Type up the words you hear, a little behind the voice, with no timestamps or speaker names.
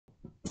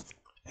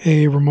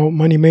Hey, remote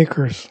money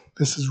makers.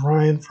 This is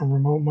Ryan from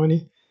Remote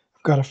Money.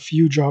 I've got a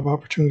few job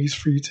opportunities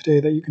for you today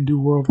that you can do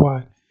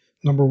worldwide.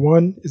 Number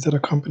one is at a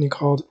company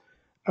called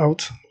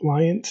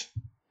Outliant.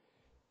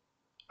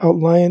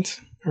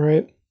 Outliant, all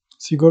right?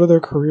 So you go to their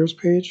careers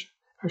page.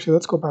 Actually,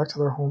 let's go back to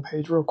their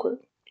homepage real quick.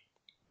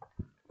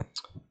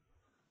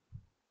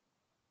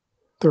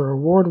 They're an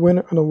award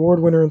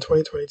winner in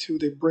 2022.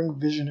 They bring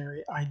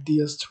visionary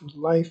ideas to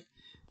life.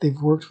 They've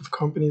worked with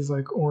companies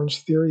like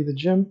Orange Theory, the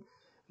gym,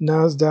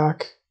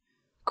 NASDAQ,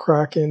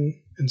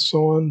 Kraken, and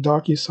so on,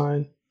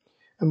 DocuSign.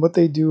 And what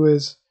they do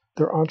is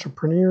they're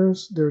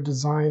entrepreneurs, they're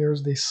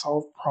designers, they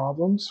solve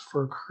problems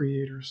for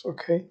creators,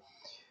 okay?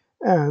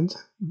 And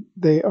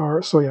they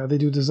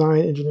do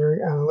design,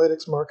 engineering,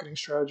 analytics, marketing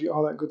strategy,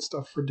 all that good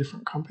stuff for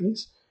different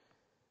companies.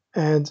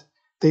 And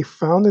they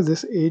founded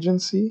this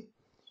agency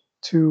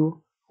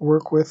to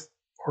work with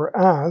or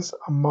as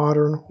a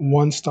modern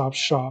one-stop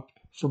shop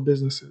for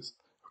businesses,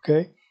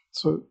 okay?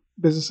 So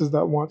businesses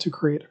that want to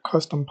create a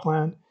custom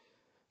plan.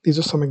 These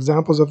are some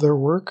examples of their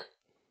work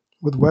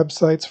with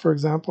websites, for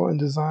example, and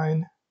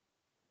design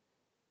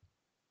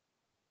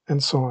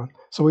and so on.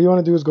 So what you want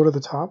to do is go to the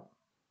top,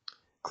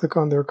 click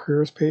on their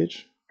careers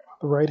page, on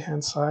the right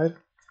hand side,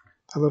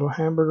 that little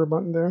hamburger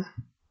button there,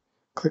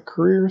 click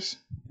careers,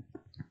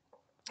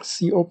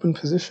 see open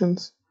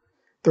positions.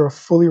 They're a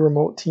fully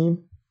remote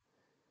team.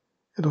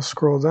 It'll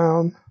scroll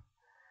down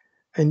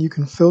and you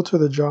can filter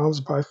the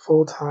jobs by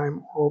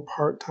full-time or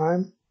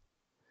part-time.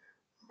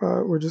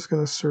 But we're just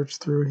going to search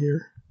through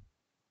here.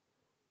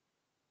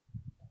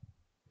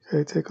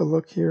 Okay, take a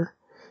look here.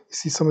 You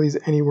see some of these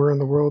anywhere in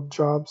the world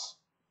jobs.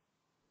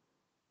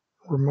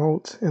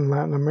 Remote in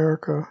Latin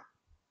America,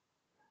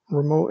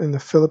 remote in the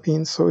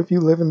Philippines. So if you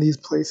live in these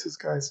places,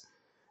 guys,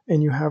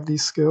 and you have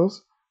these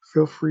skills,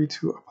 feel free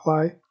to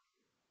apply.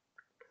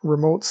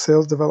 Remote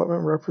sales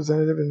development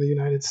representative in the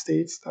United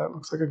States. That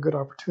looks like a good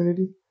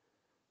opportunity.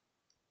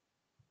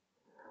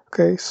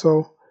 Okay,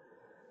 so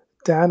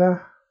data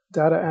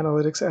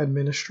analytics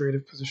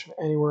administrative position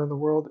anywhere in the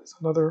world is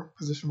another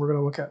position we're going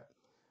to look at.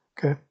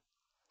 Okay,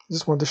 I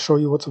just wanted to show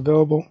you what's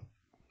available.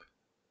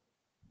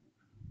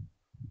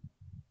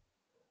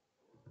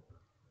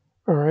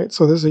 All right,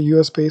 so this is a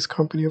US based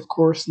company, of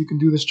course. You can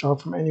do this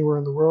job from anywhere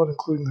in the world,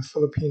 including the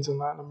Philippines and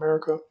Latin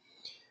America.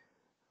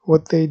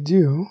 What they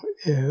do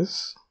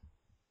is,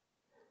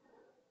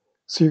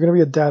 so you're going to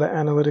be a data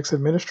analytics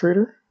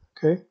administrator,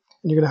 okay?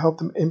 And you're going to help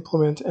them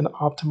implement and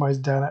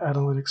optimize data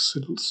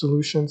analytics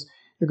solutions.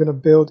 You're going to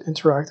build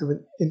interactive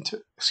and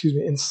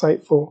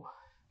insightful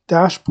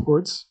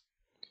dashboards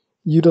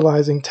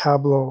utilizing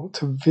Tableau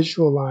to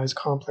visualize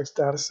complex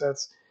data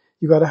sets.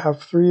 You got to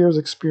have 3 years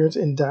experience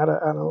in data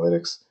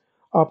analytics,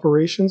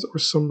 operations, or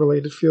some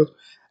related field.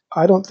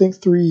 I don't think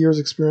 3 years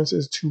experience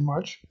is too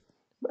much,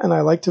 and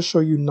I like to show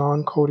you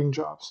non-coding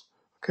jobs,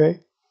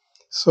 okay?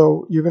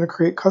 So you're going to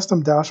create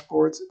custom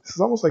dashboards. This is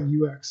almost like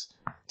UX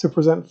to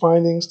present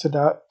findings to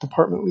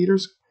department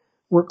leaders.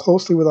 Work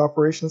closely with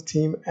operations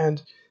team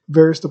and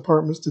various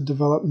departments to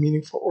develop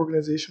meaningful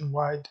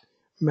organization-wide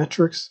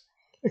metrics.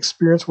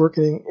 Experience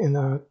working in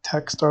a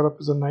tech startup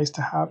is a nice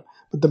to have,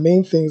 but the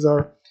main things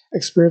are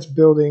experience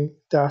building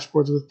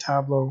dashboards with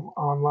Tableau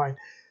online.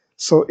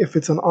 So if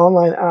it's an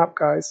online app,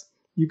 guys,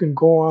 you can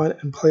go on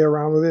and play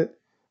around with it,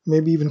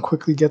 maybe even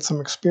quickly get some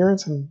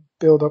experience and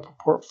build up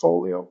a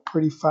portfolio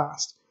pretty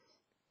fast.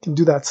 You can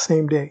do that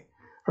same day.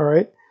 All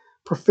right.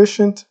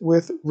 Proficient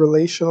with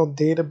relational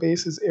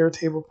databases,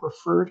 Airtable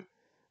preferred.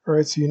 All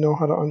right. So you know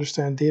how to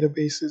understand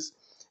databases.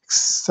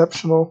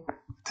 Exceptional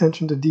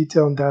attention to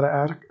detail and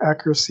data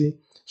accuracy.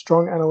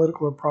 Strong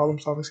analytical or problem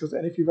solving skills.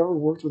 And if you've ever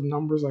worked with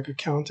numbers like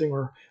accounting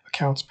or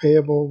accounts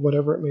payable,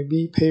 whatever it may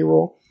be,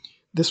 payroll,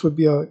 this would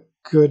be a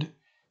good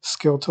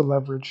skill to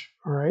leverage.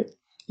 All right.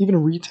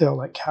 Even retail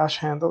like cash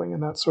handling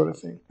and that sort of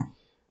thing.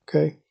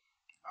 Okay.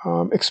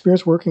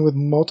 Experience working with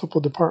multiple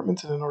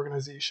departments in an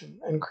organization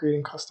and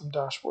creating custom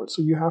dashboards.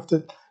 So you have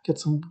to get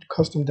some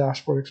custom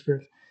dashboard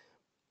experience.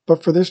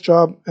 But for this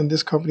job and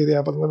this company, they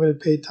have unlimited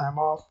paid time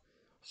off,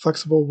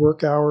 flexible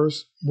work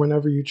hours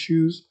whenever you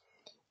choose,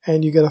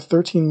 and you get a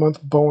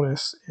 13-month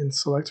bonus in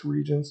select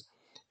regions.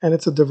 And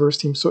it's a diverse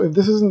team. So if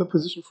this isn't the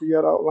position for you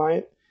at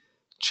Outline,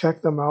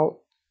 check them out.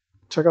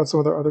 Check out some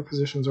of their other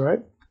positions, all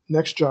right?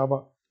 Next job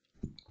up.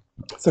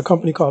 It's a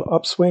company called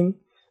Upswing.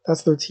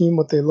 That's their team,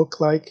 what they look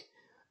like.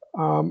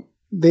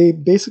 They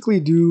basically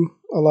do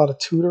a lot of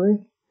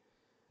tutoring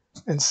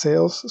and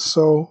sales.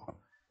 So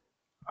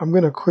I'm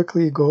going to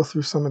quickly go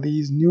through some of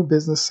these. New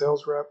business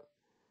sales rep,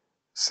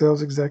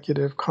 sales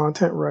executive,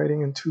 content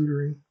writing and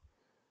tutoring.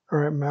 All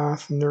right,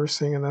 math,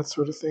 nursing, and that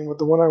sort of thing. But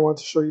the one I want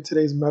to show you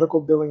today is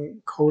medical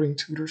billing coding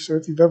tutor. So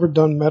if you've ever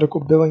done medical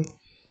billing,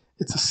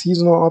 it's a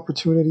seasonal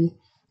opportunity.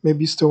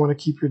 Maybe you still want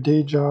to keep your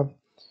day job.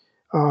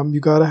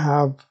 You got to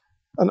have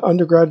an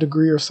undergrad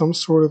degree or some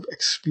sort of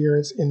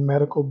experience in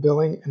medical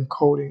billing and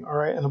coding. All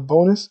right, and a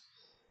bonus,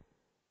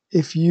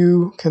 if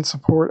you can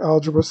support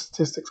algebra,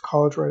 statistics,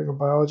 college writing, or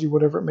biology,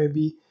 whatever it may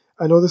be.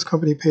 I know this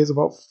company pays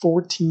about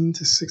 $14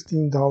 to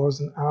 $16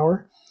 an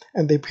hour,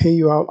 and they pay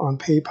you out on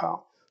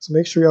PayPal. So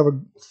make sure you have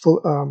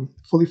a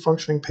fully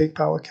functioning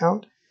PayPal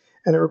account,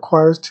 and it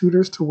requires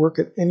tutors to work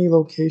at any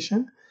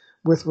location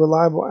with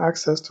reliable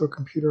access to a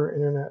computer or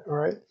internet. All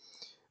right.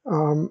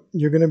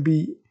 You're going to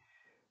be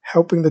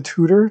helping the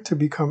tutor to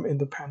become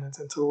independent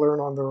and to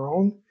learn on their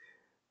own.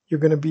 You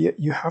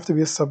have to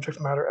be a subject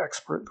matter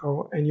expert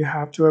though, and you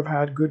have to have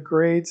had good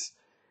grades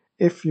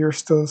if you're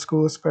still in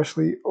school,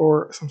 especially,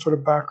 or some sort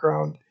of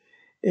background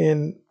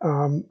in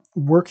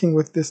working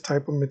with this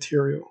type of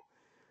material.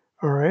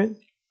 All right.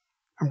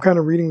 I'm kind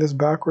of reading this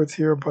backwards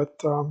here, but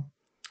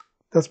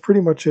that's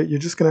pretty much it. You're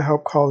just going to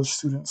help college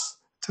students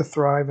to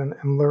thrive and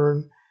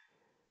learn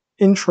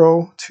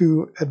intro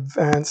to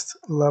advanced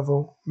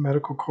level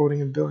medical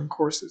coding and billing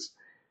courses.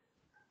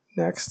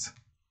 Next,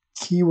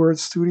 Keyword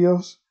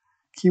Studios.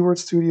 Keyword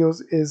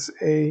Studios is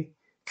a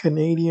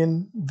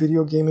Canadian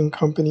video gaming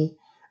company.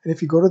 And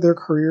if you go to their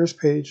careers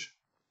page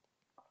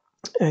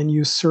and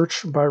you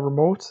search by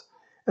remote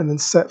and then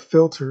set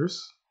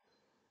filters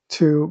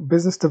to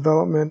business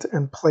development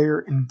and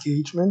player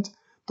engagement,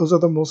 those are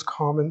the most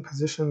common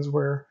positions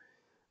where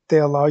they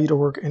allow you to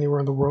work anywhere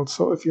in the world.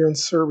 So if you're in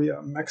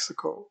Serbia,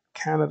 Mexico,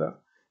 Canada,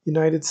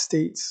 United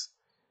States,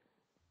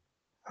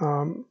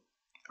 um,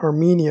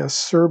 Armenia,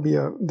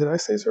 Serbia, did I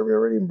say Serbia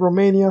already?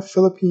 Romania,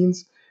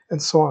 Philippines,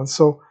 and so on.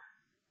 So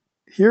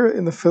here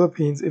in the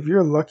Philippines, if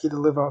you're lucky to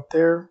live out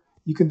there,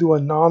 you can do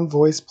a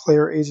non-voice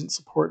player agent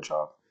support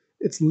job.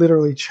 It's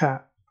literally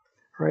chat,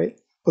 right?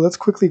 But let's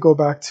quickly go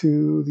back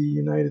to the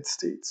United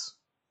States.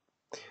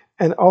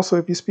 And also,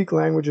 if you speak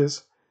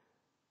languages,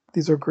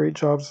 these are great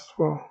jobs as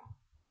well.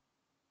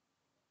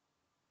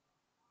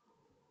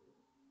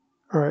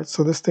 All right,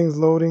 so this thing's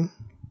loading.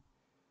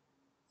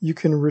 You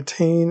can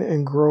retain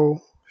and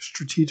grow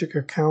strategic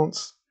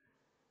accounts.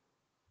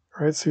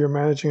 All right, so you're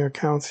managing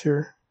accounts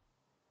here.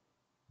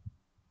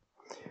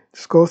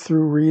 Just go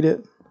through, read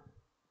it.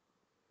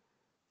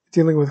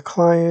 Dealing with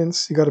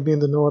clients, you got to be in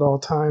the know at all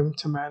time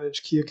to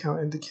manage key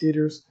account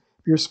indicators.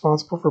 Be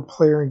responsible for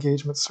player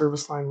engagement,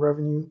 service line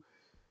revenue.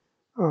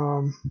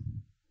 Um,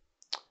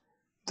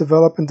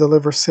 develop and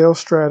deliver sales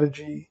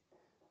strategy.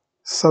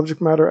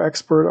 Subject matter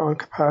expert on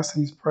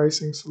capacities,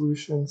 pricing,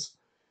 solutions.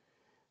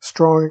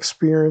 Strong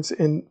experience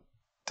in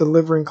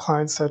delivering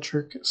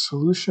client-centric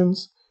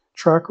solutions.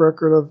 Track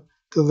record of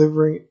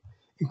delivering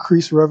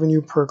increased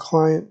revenue per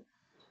client.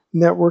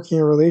 Networking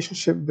and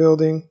relationship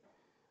building.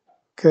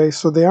 Okay,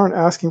 so they aren't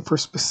asking for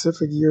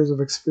specific years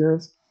of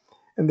experience,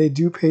 and they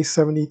do pay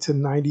 70 to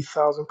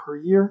 90,000 per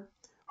year,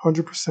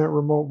 100%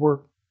 remote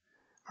work.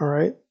 All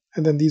right,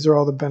 and then these are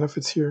all the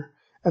benefits here,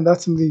 and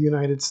that's in the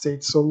United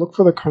States. So look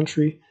for the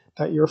country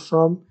that you're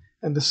from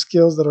and the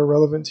skills that are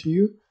relevant to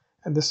you,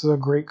 and this is a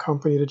great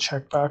company to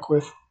check back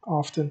with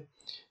often.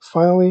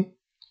 Finally,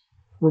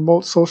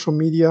 remote social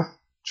media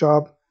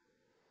job.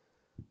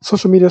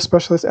 Social media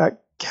specialist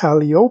at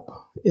Calliope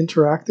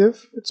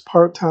Interactive. It's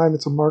part-time.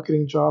 It's a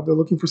marketing job. They're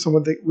looking for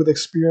someone with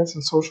experience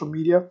in social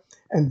media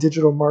and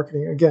digital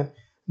marketing. Again,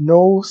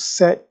 no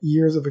set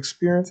years of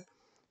experience,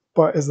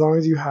 but as long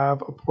as you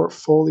have a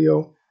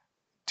portfolio,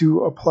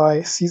 do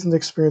apply seasoned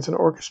experience in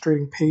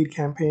orchestrating paid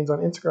campaigns on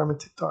Instagram and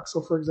TikTok.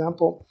 So for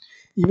example,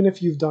 even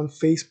if you've done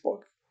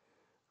Facebook,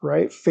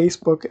 right?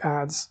 Facebook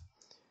ads,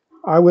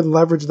 I would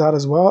leverage that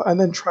as well, and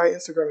then try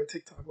Instagram and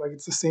TikTok. Like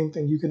it's the same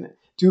thing. You can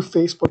do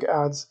Facebook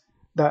ads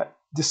that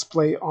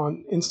display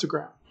on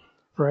Instagram,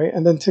 right?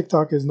 And then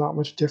TikTok is not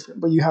much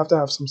different, but you have to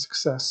have some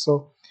success.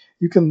 So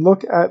you can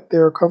look at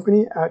their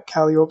company at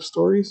Calliope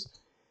Stories.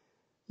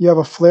 You have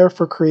a flair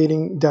for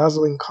creating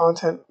dazzling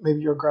content.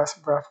 Maybe you're a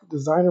graphic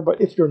designer,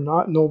 but if you're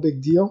not, no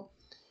big deal.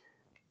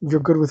 You're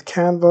good with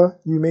Canva.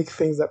 You make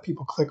things that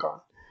people click on.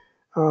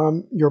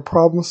 You're a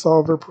problem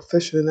solver,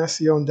 proficient in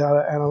SEO and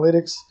data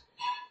analytics.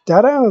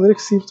 Data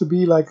analytics seems to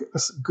be like a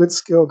good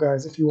skill,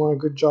 guys, if you want a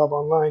good job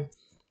online.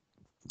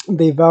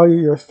 They value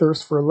your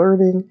thirst for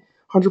learning,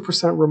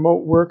 100%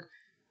 remote work.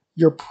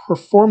 Your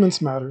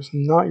performance matters,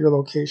 not your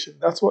location.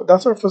 That's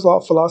our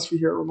philosophy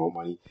here at Remote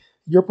Money.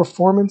 Your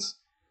performance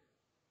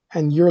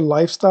and your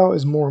lifestyle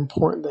is more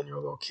important than your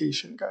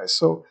location, guys.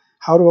 So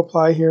how to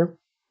apply here?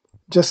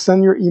 Just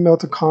send your email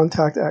to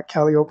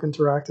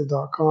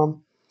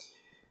contact@calliopeinteractive.com.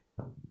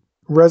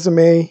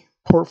 Resume,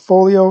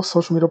 portfolio,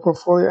 social media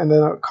portfolio, and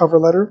then a cover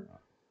letter,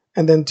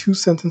 and then 2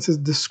 sentences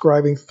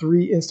describing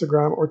 3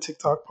 Instagram or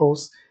TikTok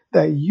posts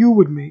that you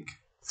would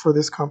make for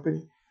this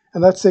company.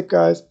 And that's it,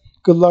 guys.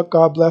 Good luck.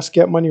 God bless.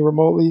 Get money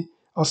remotely.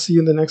 I'll see you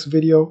in the next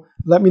video.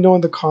 Let me know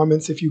in the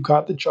comments if you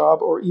got the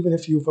job or even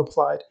if you've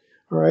applied.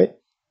 All right.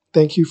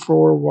 Thank you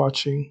for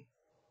watching.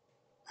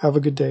 Have a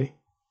good day.